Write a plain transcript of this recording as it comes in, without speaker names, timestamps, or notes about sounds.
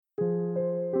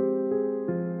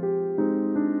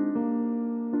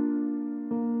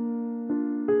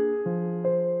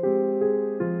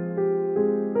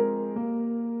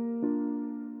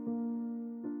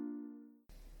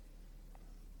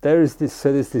there's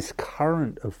this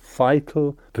current of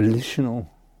vital,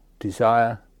 volitional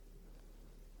desire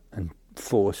and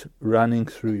force running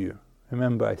through you.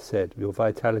 Remember I said, your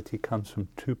vitality comes from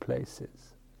two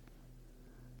places.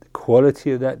 The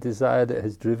quality of that desire that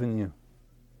has driven you,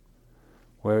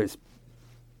 where it's,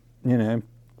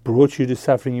 brought you to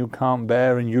suffering you can't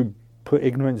bear, and you put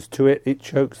ignorance to it, it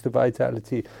chokes the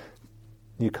vitality.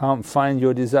 You can't find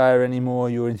your desire anymore,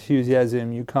 your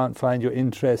enthusiasm, you can't find your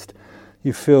interest.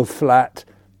 You feel flat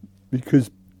because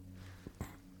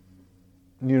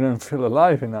you don't feel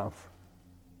alive enough.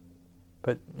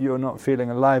 But you're not feeling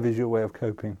alive is your way of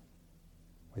coping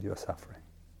with your suffering.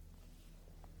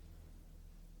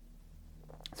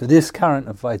 So this current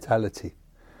of vitality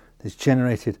is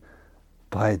generated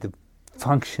by the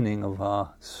functioning of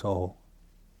our soul,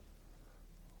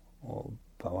 or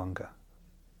bhavanga,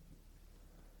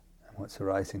 and what's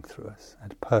arising through us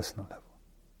at a personal level,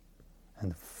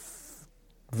 and the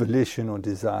volition or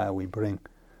desire we bring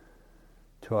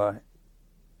to our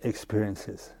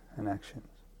experiences and actions.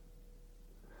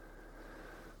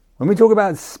 When we talk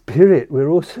about spirit, we're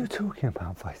also talking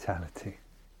about vitality.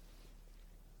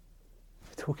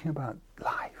 We're talking about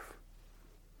life.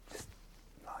 Just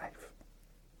life.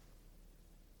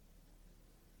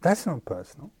 That's not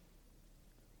personal.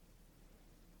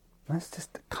 That's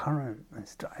just the current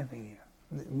that's driving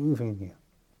you, moving you,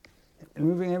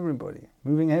 moving everybody,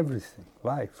 moving everything.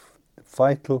 Life. The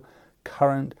vital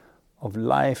current of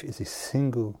life is a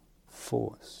single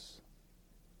force.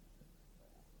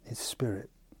 It's spirit.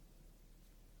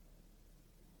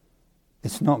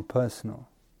 It's not personal.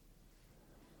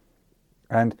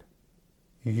 And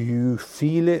you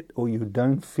feel it or you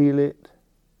don't feel it,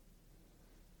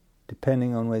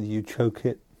 depending on whether you choke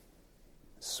it,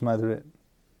 smother it,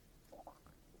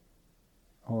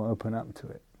 or open up to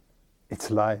it. It's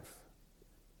life.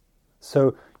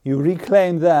 So you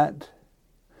reclaim that.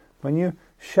 When you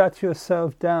shut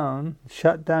yourself down,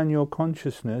 shut down your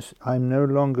consciousness, I'm no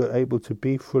longer able to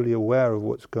be fully aware of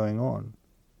what's going on.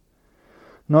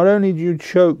 Not only do you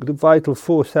choke the vital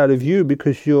force out of you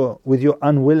because with your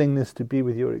unwillingness to be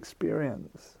with your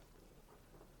experience,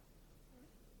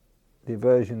 the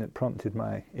aversion that prompted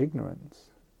my ignorance,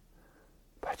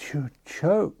 but you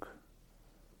choke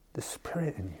the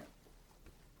spirit in you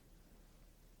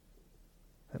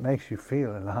that makes you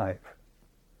feel alive.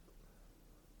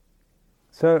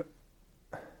 So,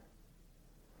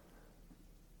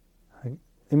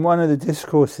 in one of the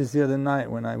discourses the other night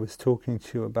when I was talking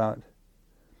to you about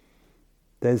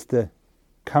there's the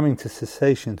coming to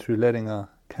cessation through letting our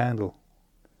candle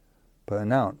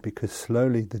burn out, because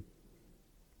slowly the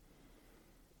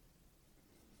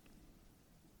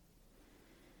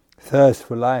thirst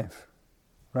for life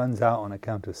runs out on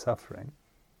account of suffering.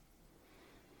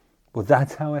 Well,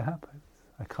 that's how it happens.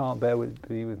 I can't bear to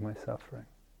be with my suffering.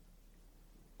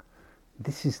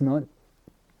 This is not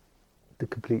the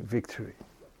complete victory.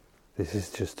 This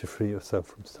is just to free yourself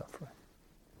from suffering.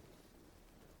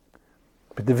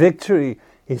 But the victory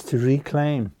is to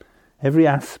reclaim every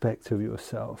aspect of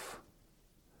yourself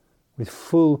with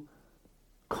full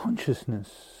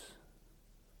consciousness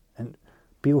and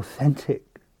be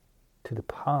authentic to the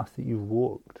path that you've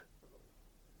walked.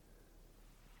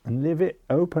 And live it,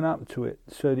 open up to it,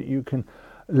 so that you can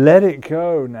let it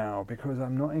go now, because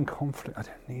I'm not in conflict. I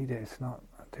don't need it. It's not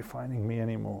defining me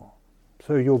anymore.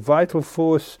 So your vital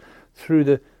force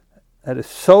at a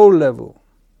soul level,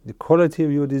 the quality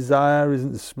of your desire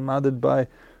isn't smothered by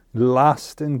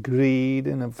lust and greed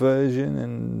and aversion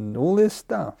and all this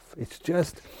stuff. It's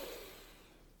just,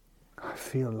 I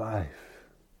feel life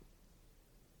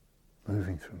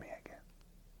moving through me again.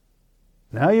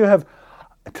 Now you have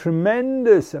a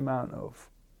tremendous amount of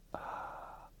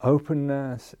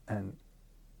openness and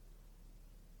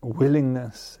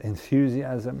willingness,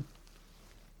 enthusiasm.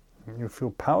 And you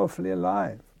feel powerfully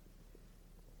alive.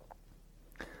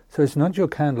 So it's not your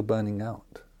candle burning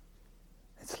out.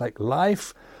 It's like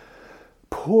life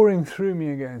pouring through me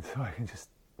again, so I can just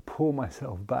pour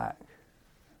myself back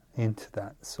into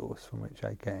that source from which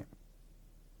I came.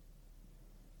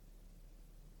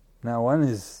 Now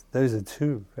those are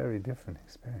two very different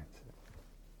experiences.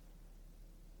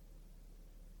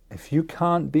 If you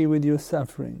can't be with your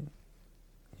suffering,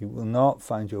 you will not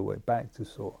find your way back to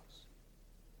source.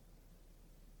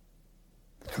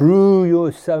 Through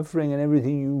your suffering and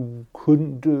everything you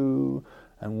couldn't do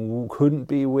and couldn't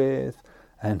be with,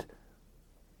 and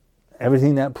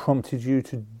everything that prompted you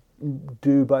to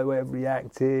do by way of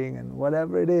reacting and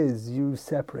whatever it is, you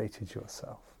separated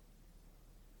yourself.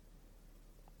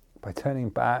 By turning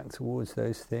back towards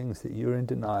those things that you're in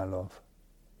denial of,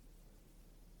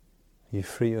 You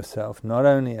free yourself not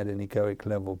only at an egoic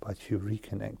level, but you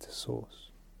reconnect to Source.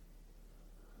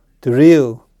 The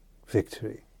real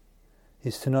victory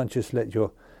is to not just let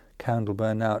your candle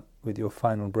burn out with your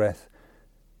final breath,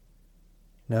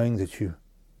 knowing that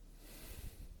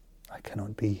I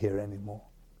cannot be here anymore.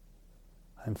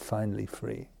 I'm finally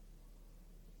free.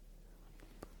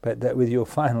 But that with your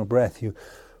final breath you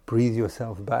breathe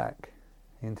yourself back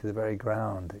into the very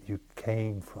ground that you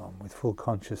came from with full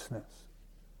consciousness.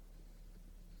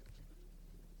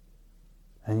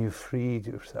 And you freed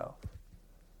yourself.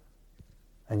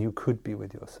 And you could be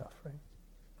with your suffering.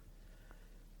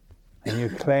 And you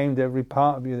claimed every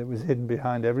part of you that was hidden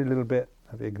behind every little bit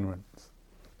of ignorance.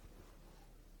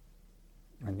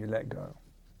 And you let go.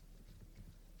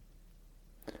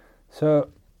 So,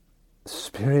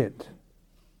 Spirit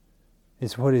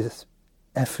is what is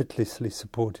effortlessly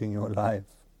supporting your life.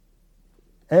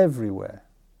 Everywhere.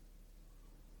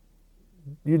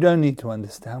 You don't need to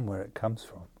understand where it comes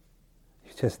from.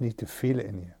 You just need to feel it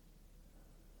in you.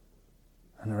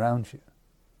 And around you.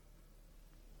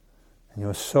 And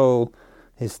your soul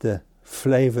is the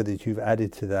flavor that you've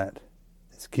added to that.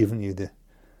 It's given you the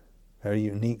very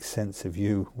unique sense of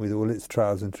you with all its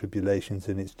trials and tribulations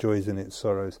and its joys and its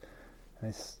sorrows and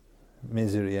its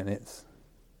misery and its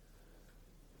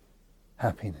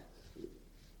happiness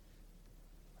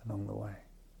along the way.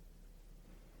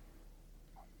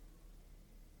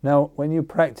 Now, when you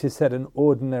practice at an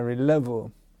ordinary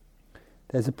level,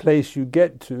 there's a place you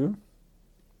get to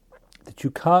that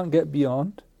you can't get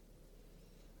beyond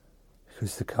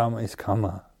because the karma is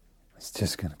karma. It's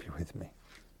just going to be with me.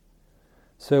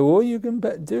 So all you can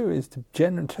do is to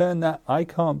turn that I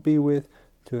can't be with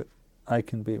to I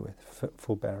can be with,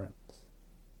 forbearance.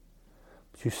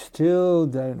 But you still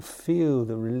don't feel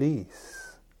the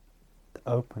release, the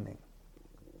opening,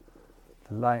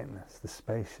 the lightness, the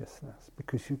spaciousness,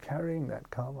 because you're carrying that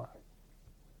karma.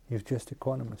 You've just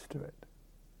equanimous to it.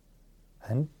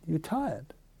 And you're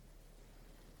tired.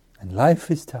 And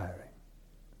life is tiring.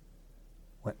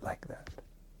 Went like that.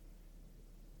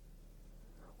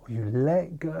 Or you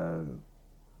let go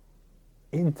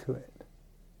into it.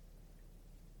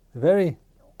 The very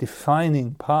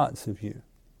defining parts of you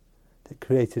that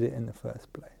created it in the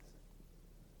first place.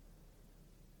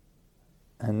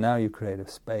 And now you create a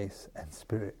space and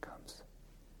Spirit comes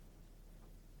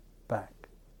back.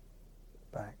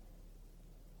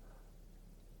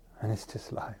 And it's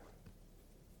just life.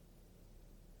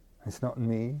 It's not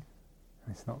me,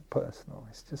 it's not personal,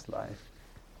 it's just life.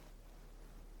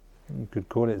 You could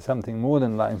call it something more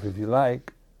than life if you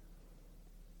like.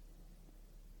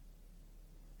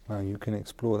 Well, you can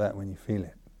explore that when you feel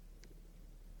it.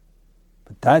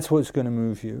 But that's what's going to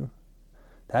move you.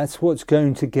 That's what's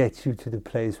going to get you to the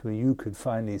place where you could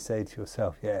finally say to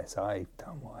yourself, yes, I've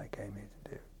done what I came here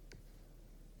to do.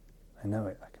 I know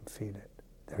it, I can feel it.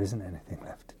 There isn't anything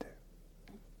left to do.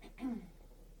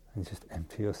 And just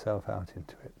empty yourself out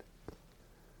into it.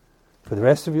 For the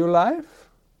rest of your life,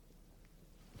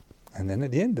 and then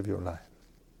at the end of your life.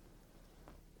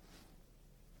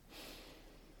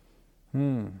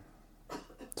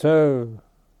 So,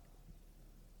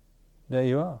 there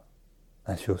you are.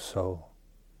 That's your soul.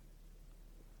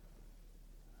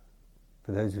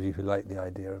 For those of you who like the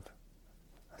idea of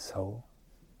a soul,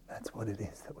 that's what it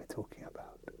is that we're talking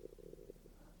about.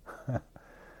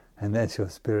 And that's your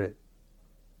spirit.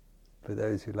 For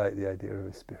those who like the idea of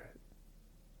a spirit,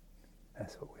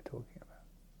 that's what we're talking about.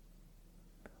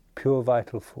 Pure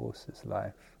vital force is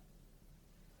life.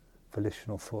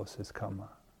 Volitional force is karma.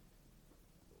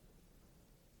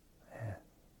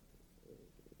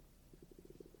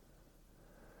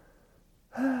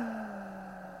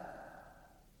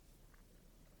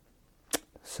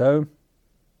 So,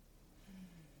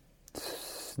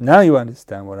 now you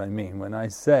understand what I mean when I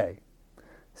say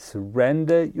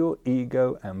surrender your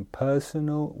ego and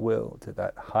personal will to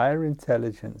that higher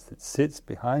intelligence that sits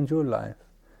behind your life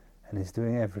and is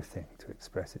doing everything to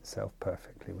express itself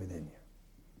perfectly within you.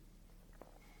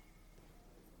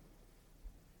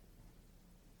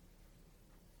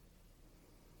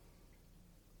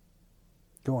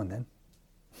 Go on then.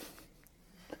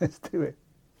 Let's do it.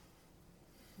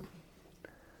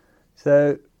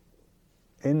 So,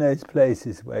 in those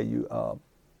places where you are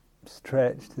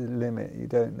stretched to the limit, you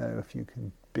don't know if you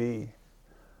can be,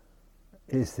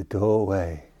 is the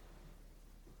doorway.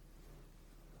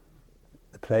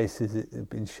 The places that have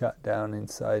been shut down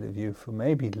inside of you for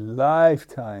maybe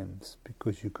lifetimes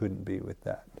because you couldn't be with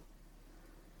that.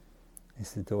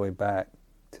 It's the doorway back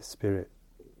to spirit,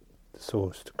 to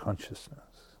source, to consciousness.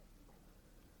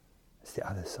 It's the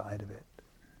other side of it.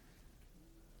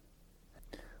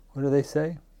 What do they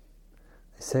say?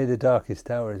 say the darkest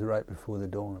hour is right before the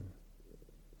dawn.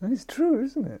 And it's true,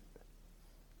 isn't it?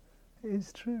 It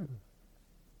is true.